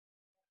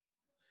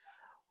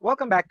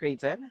Welcome back,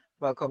 grade 10.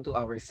 Welcome to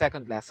our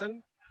second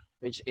lesson,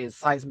 which is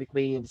seismic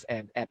waves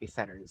and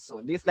epicenters. So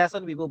in this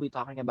lesson, we will be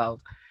talking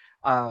about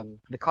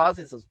the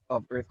causes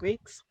of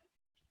earthquakes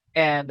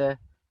and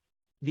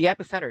the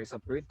epicenters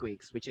of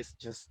earthquakes, which is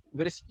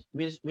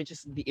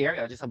the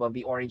area just above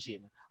the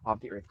origin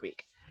of the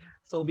earthquake.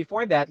 So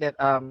before that,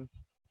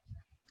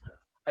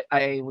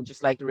 I would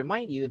just like to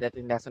remind you that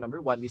in lesson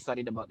number one, we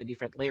studied about the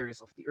different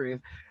layers of the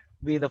earth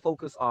with a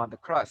focus on the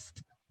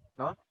crust.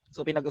 No?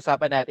 So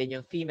pinag-usapan natin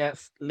yung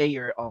thinnest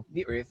layer of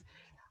the earth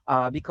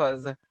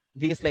because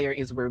this layer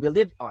is where we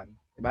live on,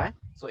 diba?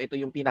 So ito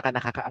yung pinaka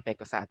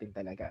nakakaapekto sa atin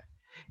talaga.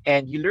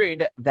 And you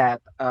learned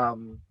that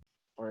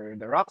or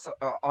the rocks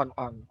on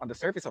the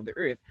surface of the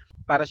earth,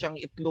 para siyang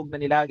itlog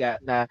na nilaga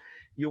na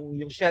yung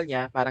shell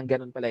niya parang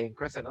ganun pala yung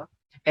crust, ano?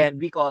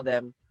 And we call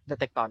them the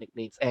tectonic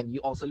plates. And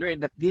you also learned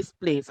that these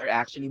plates are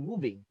actually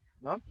moving,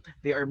 no?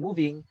 They are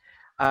moving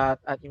at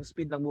yung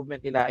speed ng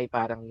movement nila ay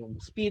parang yung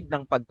speed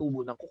ng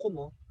pagtubo ng kuko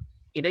mo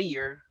in a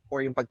year or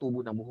yung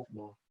pagtubo ng buhok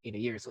mo in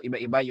a year. So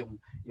iba-iba yung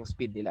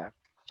speed nila.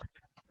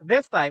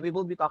 This time we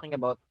will be talking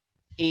about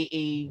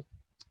a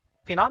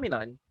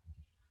phenomenon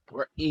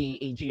or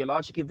a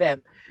geologic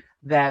event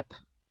that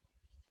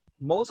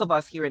most of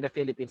us here in the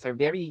Philippines are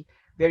very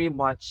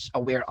much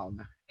aware of,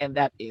 and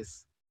that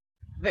is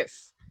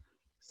this.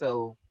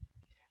 So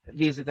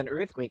this is an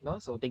earthquake,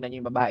 no? So tingnan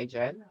niyo yung babae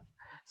dyan.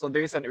 So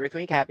there's an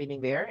earthquake happening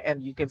there,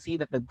 and you can see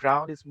that the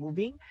ground is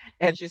moving,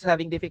 and she's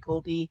having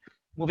difficulty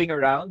moving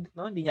around,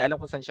 no? Hindi niya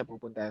alam kung saan siya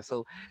pupunta.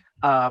 So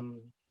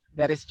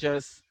that is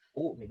just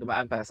may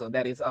dumaan pa. So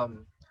that is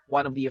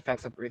one of the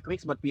effects of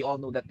earthquakes, but we all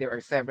know that there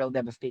are several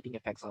devastating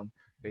effects of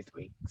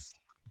earthquakes.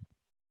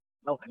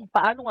 Now,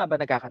 paano nga ba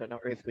nagkakaroon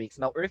ng earthquakes?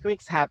 Now,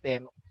 earthquakes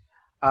happen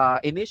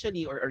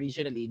initially or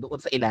originally doon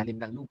sa ilalim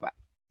ng lupa.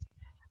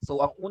 So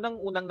ang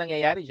unang-unang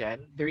nangyayari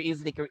diyan, there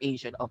is the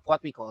creation of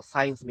what we call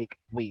seismic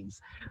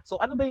waves.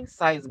 So ano ba yung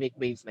seismic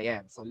waves na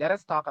yan? So let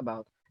us talk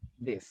about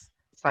this,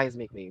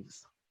 seismic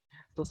waves.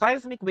 So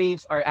seismic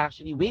waves are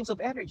actually waves of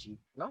energy,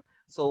 no?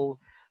 So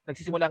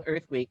nagsisimula ang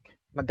earthquake,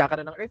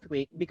 magkakaroon ng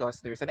earthquake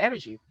because there's an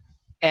energy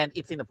and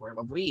it's in the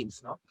form of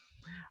waves, no?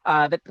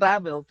 That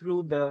travel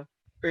through the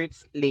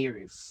Earth's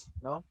layers,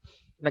 no?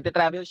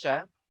 Nagta-travel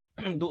siya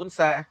doon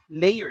sa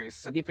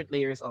layers, sa different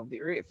layers of the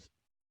Earth.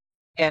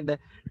 And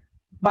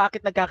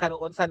bakit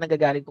nagkakaroon, saan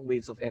nanggagaling tong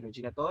waves of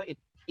energy na to?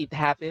 It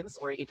happens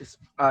or it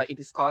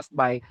is caused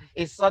by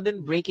a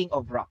sudden breaking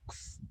of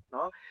rocks,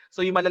 no?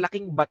 So yung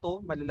malalaking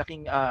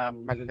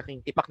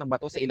tipak ng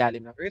bato sa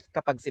ilalim ng earth,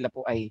 kapag sila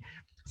po ay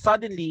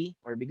suddenly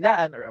or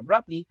biglaan or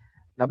abruptly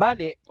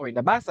nabali or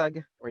nabasag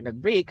or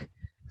nag-break,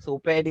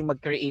 so pwedeng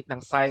mag-create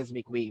ng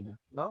seismic wave,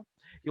 no?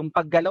 Yung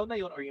paggalaw na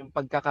yun or yung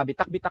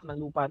pagkakabitak-bitak ng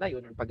lupa na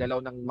yun or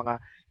paggalaw ng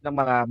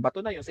mga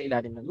bato na yun sa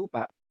ilalim ng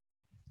lupa,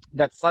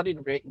 that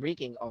sudden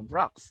breaking of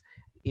rocks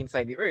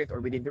inside the earth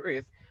or within the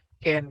earth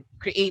can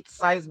create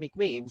seismic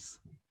waves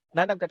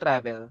na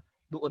nagka-travel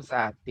doon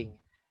sa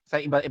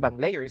iba-ibang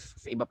layers,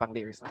 sa iba pang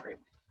layers ng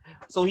earth.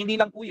 So hindi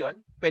lang po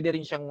 'yon, pwede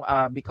rin siyang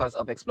because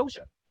of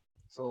explosion.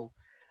 So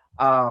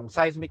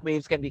seismic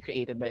waves can be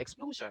created by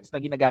explosions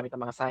na ginagamit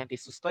ng mga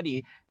scientists to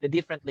study the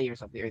different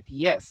layers of the earth.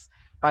 Yes,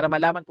 para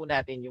malaman po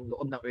natin yung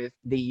loob ng earth,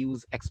 they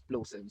use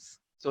explosives.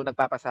 So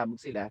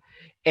nagpapasabog sila.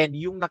 And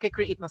yung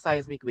nakikreate na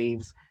seismic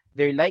waves,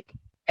 they're like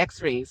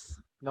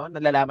X-rays, no?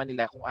 Nalalaman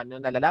nila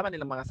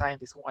mga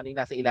scientists kung ano yung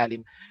nasa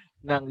ilalim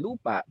ng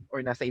lupa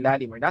or nasa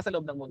ilalim or nasa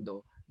loob ng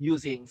mundo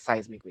using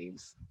seismic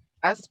waves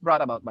as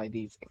brought about by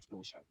these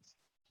explosions.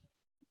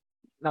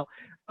 Now,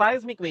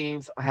 seismic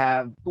waves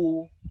have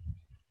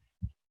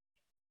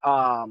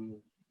um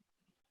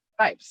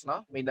types,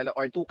 no?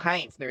 Or two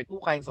kinds. There are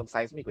two kinds of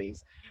seismic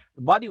waves.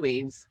 The body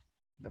waves,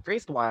 the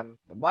first one,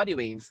 the body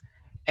waves,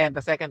 and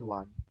the second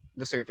one,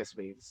 the surface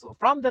waves. So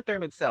from the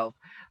term itself,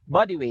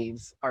 body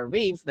waves are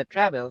waves that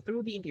travel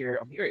through the interior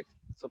of the earth.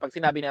 So pag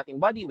sinabi natin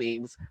body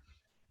waves,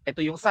 ito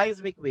yung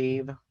seismic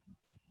wave,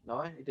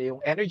 no? Ito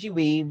yung energy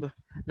wave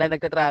na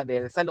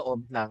nagta-travel sa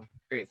loob ng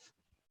earth.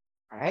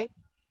 Alright?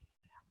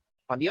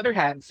 On the other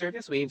hand,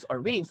 surface waves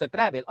are waves that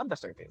travel on the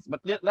surface.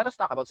 But let us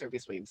talk about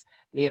surface waves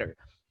later.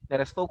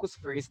 Let us focus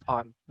first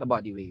on the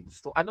body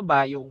waves. So ano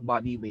ba yung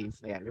body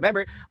waves na yan?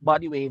 Remember,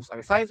 body waves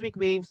are seismic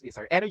waves.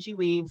 These are energy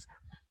waves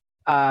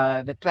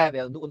that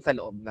travel doon sa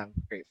loob ng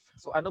Earth.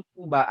 So ano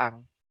po ba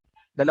ang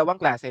dalawang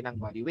klase ng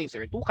body waves?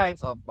 There are two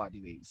kinds of body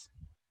waves.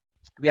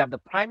 We have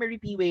the primary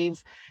P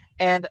waves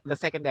and the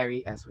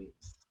secondary S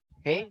waves.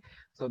 Okay,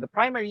 so the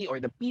primary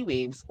or the P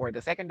waves or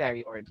the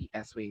secondary or the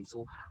S waves.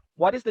 So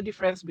what is the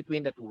difference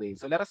between the two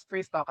waves? So let us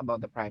first talk about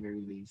the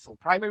primary waves. So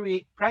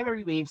primary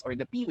waves or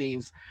the P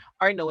waves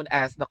are known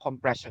as the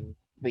compression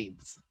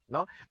waves.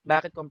 No,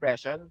 bakit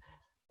compression?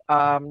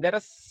 Let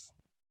us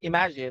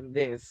imagine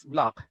this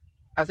block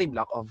as a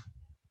block of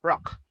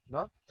rock.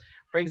 No,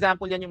 for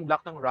example, yan yung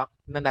block ng rock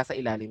na nasa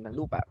ilalim ng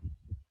lupa.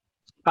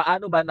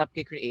 Paano ba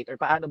nagki-create or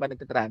paano ba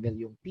nagta-travel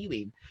yung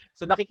P-wave?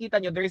 So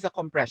nakikita nyo, there is a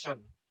compression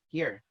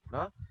here.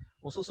 No?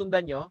 Kung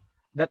susundan nyo,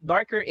 that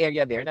darker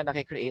area there na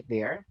nakikreate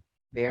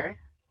there,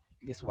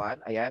 this one,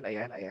 ayan,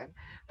 ayan, ayan.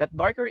 That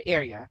darker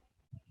area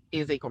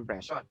is a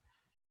compression.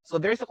 So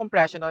there's a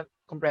compression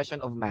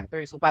of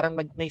matter. So parang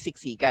may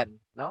siksikan,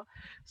 no?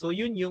 So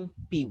yun yung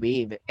P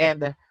wave.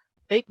 And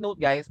take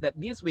note guys that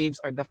these waves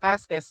are the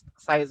fastest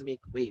seismic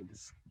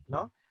waves,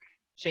 no?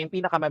 Siya yung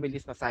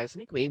pinakamabilis na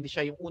seismic wave,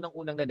 siya yung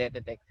unang-unang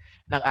na-detect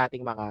ng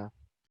ating mga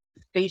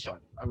station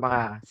or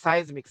mga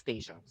seismic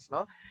stations,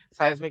 no?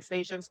 Seismic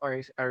stations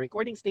are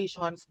recording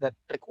stations that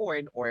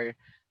record or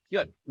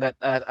yun, that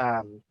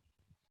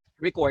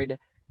record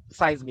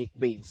seismic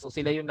waves. So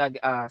sila yung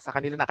sa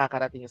kanila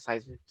nakakarating yung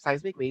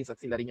seismic waves at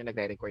sila rin yung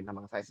nagre-record ng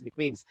mga seismic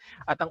waves.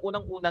 At ang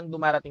unang-unang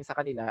dumarating sa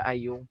kanila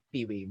ay yung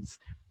P waves.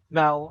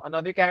 Now,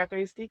 another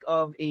characteristic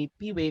of a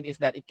P wave is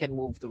that it can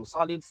move through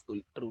solids,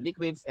 through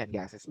liquids and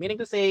gases.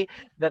 Meaning to say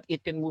that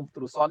it can move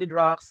through solid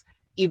rocks,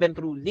 even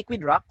through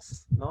liquid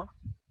rocks, no?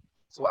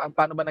 So,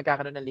 paano ba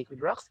nagkakaroon ng liquid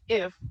rocks?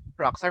 If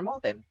rocks are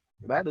molten,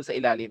 diba? Doon sa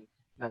ilalim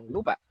ng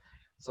lupa.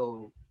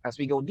 So, as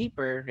we go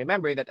deeper,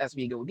 remember that as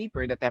we go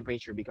deeper, the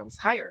temperature becomes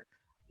higher.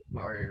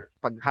 Or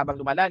pag habang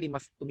lumalalim,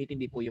 mas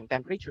tumitindi po yung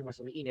temperature, mas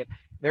umiinit.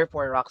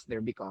 Therefore, rocks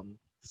there become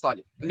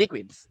solid,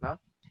 liquids.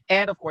 No?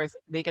 And of course,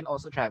 they can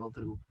also travel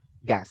through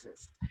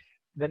gases.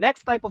 The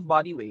next type of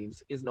body waves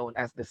is known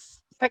as the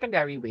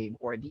secondary wave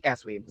or the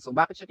S wave. So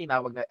bakit siya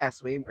tinawag na S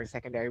wave or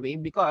secondary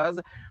wave?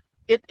 Because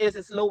it is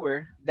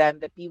slower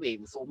than the P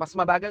wave. So mas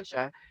mabagal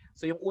siya.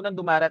 So yung unang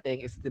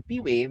dumarating is the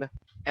P wave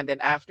and then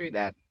after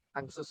that,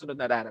 ang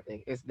susunod na darating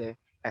is the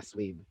S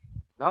wave.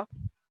 No?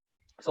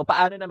 So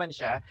paano naman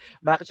siya?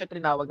 Bakit siya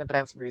tinawag na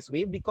transverse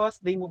wave? Because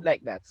they move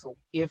like that. So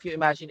if you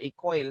imagine a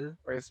coil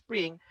or a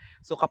spring,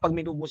 so kapag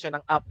minove mo siya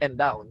ng up and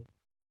down,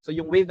 so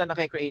yung wave na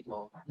nakikreate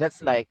mo, that's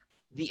like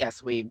the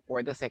S wave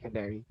or the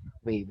secondary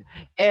wave.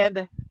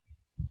 And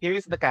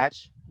here's the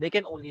catch, they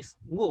can only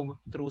move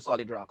through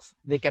solid rocks.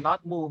 They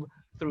cannot move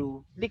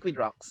through liquid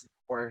rocks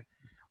or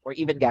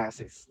even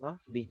gases. No?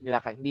 Hindi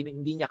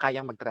niya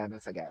kayang mag-travel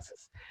sa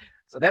gases.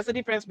 So that's the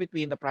difference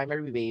between the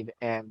primary wave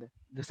and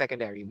the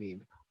secondary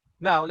wave.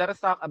 Now, let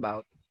us talk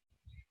about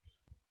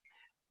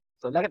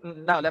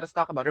let us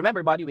talk about,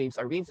 remember, body waves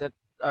are waves that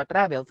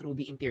travel through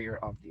the interior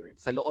of the earth.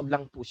 Sa loob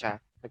lang po siya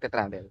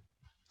nagta-travel.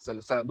 So,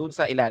 doon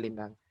sa ilalim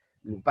ng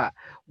lupa.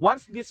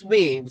 Once these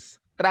waves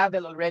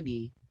travel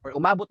already, or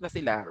umabot na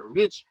sila,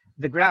 reach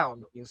the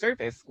ground, yung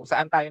surface, kung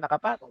saan tayo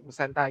nakapatong, kung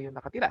saan tayo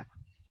nakatira.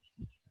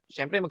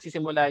 Siyempre,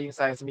 magsisimula yung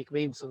seismic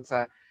waves dun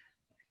sa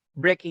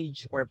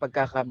breakage or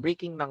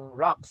pagkaka-breaking ng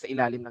rock sa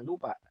ilalim ng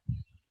lupa.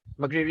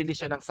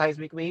 Magre-release siya ng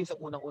seismic waves.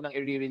 Ang unang-unang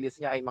i-release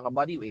niya ay mga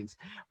body waves.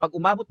 Pag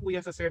umabot po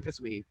yan sa surface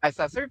wave, ay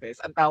sa surface,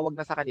 ang tawag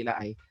na sa kanila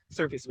ay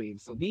surface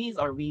waves. So these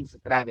are waves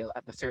that travel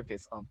at the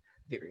surface of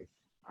the earth.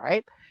 All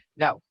right?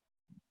 Now,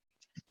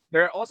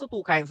 there are also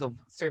two kinds of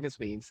surface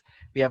waves.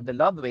 We have the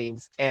love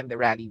waves and the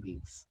rally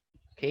waves.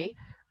 Okay?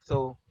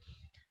 So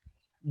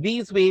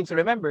these waves,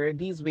 remember,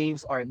 these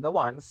waves are the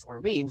ones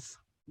or waves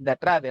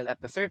that travel at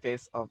the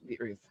surface of the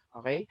earth.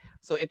 Okay?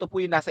 So ito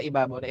po yung nasa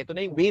ibabaw na ito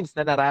na yung waves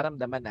na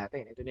nararamdaman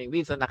natin. Ito na yung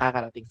waves na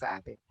nakakarating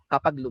sa atin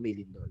kapag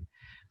lumilindol.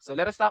 So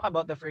let us talk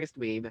about the first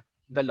wave,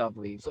 the love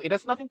wave. So it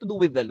has nothing to do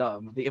with the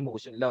love, the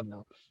emotion, love,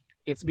 no?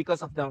 It's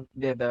because of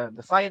the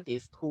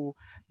scientists who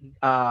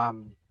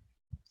um,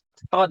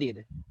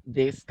 studied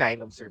this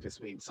kind of surface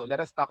waves. So let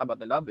us talk about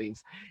the love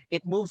waves.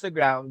 It moves the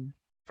ground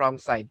from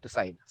side to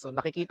side. So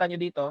nakikita nyo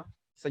dito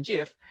sa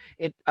GIF,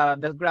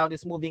 the ground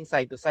is moving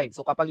side to side.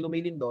 So kapag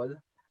lumilindol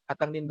at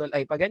ang lindol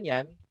ay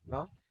paganyan,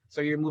 no? So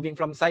you're moving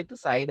from side to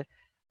side,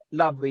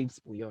 love waves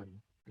po yun.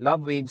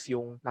 Love waves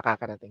yung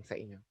nakakarating sa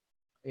inyo.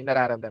 Yung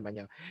nararamdaman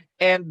nyo.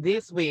 And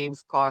these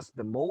waves cause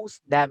the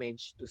most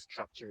damage to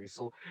structures.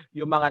 So,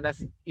 yung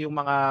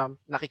mga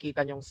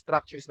nakikita nyong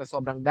structures na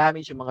sobrang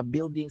damage, yung mga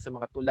buildings, yung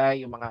mga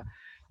tulay, yung mga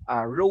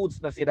roads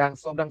na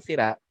sobrang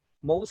sira,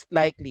 most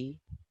likely,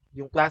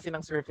 yung klase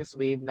ng surface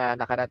wave na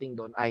nakarating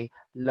doon ay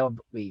love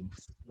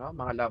waves. No?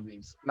 Mga love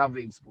waves. Love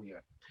waves po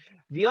yun.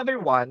 The other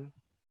one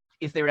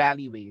is the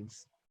rally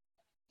waves.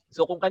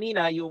 So kung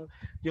kanina yung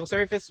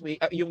surface wave,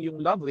 yung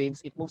love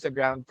waves, it moves the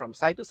ground from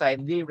side to side.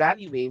 The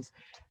rally waves,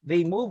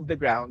 they move the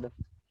ground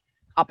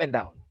up and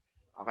down.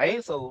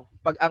 Okay? So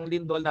pag ang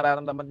lindol,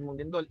 nararamdaman mong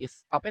lindol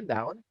is up and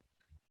down,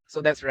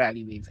 so that's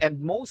rally waves. And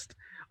most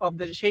of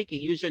the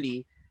shaking,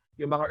 usually,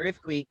 yung mga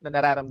earthquake na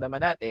nararamdaman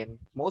natin,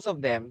 most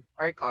of them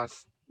are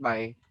caused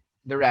by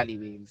the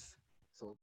rally waves.